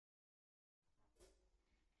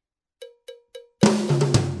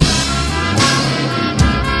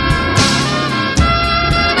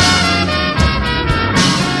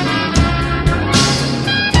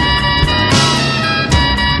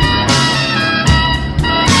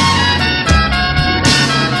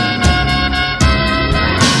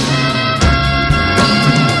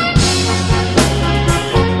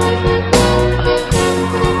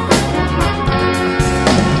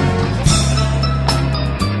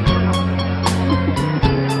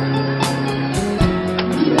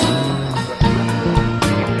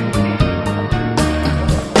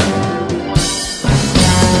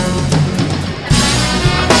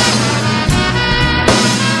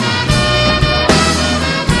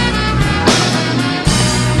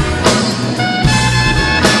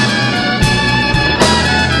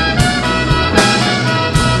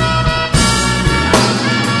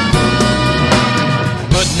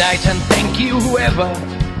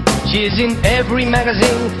Guelpa. She's in every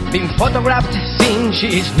magazine, been photographed, seen,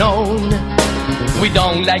 she is known. We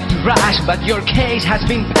don't like to rush, but your case has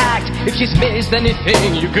been packed. If she's missed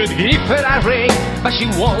anything, you could give her a ring, but she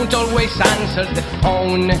won't always answer the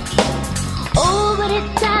phone. Oh, but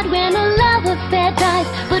it's sad when a love affair dies,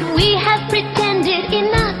 but we have pretended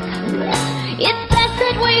enough. It's best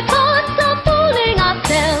that we both stop fooling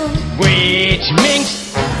ourselves. Which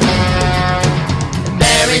means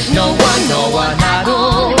there is no one at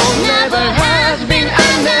all. Never has been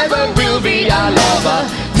and never will be a lover,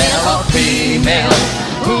 male or female,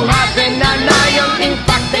 who hasn't an eye on. In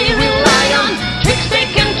fact, they rely on tricks they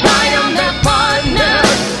can try on their partner.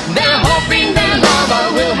 They're hoping their lover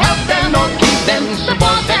will help them or keep them,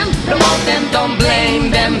 support them, promote them. Don't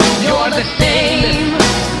blame them, you're the same.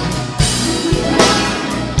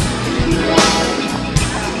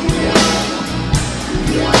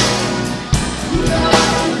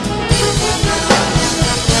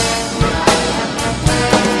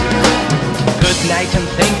 Goodnight and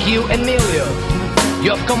thank you, Emilio.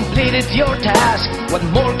 You've completed your task. What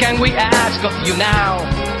more can we ask of you now?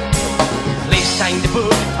 Please sign the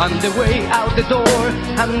book on the way out the door,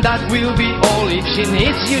 and that will be all. If she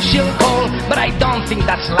needs you, she'll call, but I don't think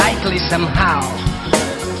that's likely somehow.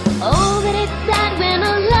 Oh, but it's sad when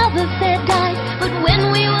a love affair dies, but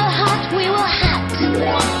when we were hot, we were hot.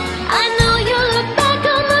 I know you look back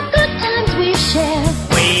on the good times we shared.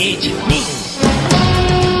 Which means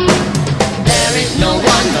there is no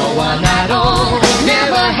one at all.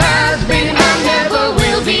 Never has been and never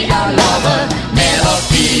will be a lover, male or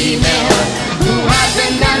female, who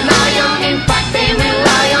hasn't an eye on. In fact, they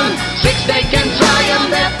rely on tricks they can try on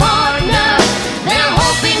their partner. They're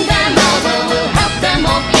hoping their lover will help them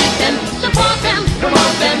or keep them, support them,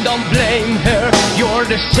 promote them. Don't blame her, you're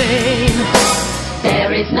the same.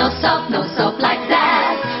 There is no soap like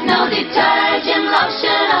that. No detergent,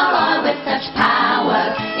 lotion or oil with such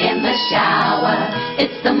power in the shower.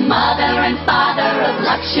 It's the mother and father of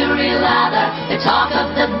luxury lather. The talk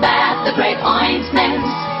of the bath, the great ointments.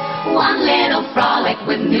 One little frolic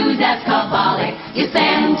with news as carbolic. You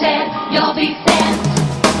sent it, you'll be sent.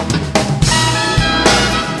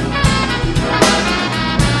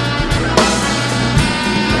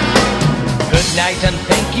 Good night and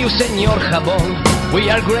thank you, Senor Jabón. We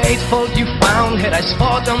are grateful you found her a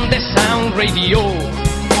spot on the sound radio.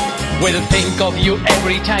 We'll think of you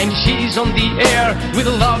every time she's on the air. We'd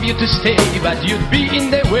love you to stay, but you'd be in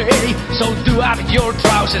the way. So do up your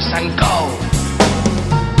trousers and go.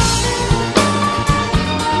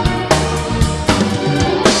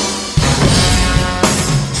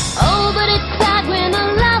 Oh, but it's sad when a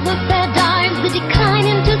love affair dies, the decline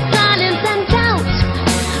into silence and doubt.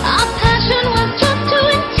 Our passion was just too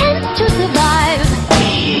intense to survive.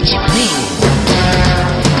 Which means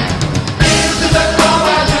Into the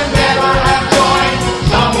coma should never have joined.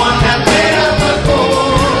 Someone has made us a fool.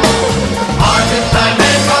 Hearts inside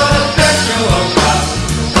made for the sexual stuff.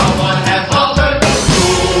 Someone has altered the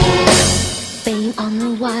rules. Being on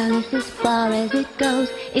the wireless as far as it goes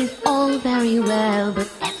is all very well, but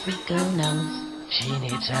every girl knows she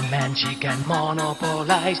needs a man she can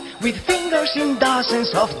monopolize with fingers in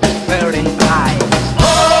dozens of different eyes.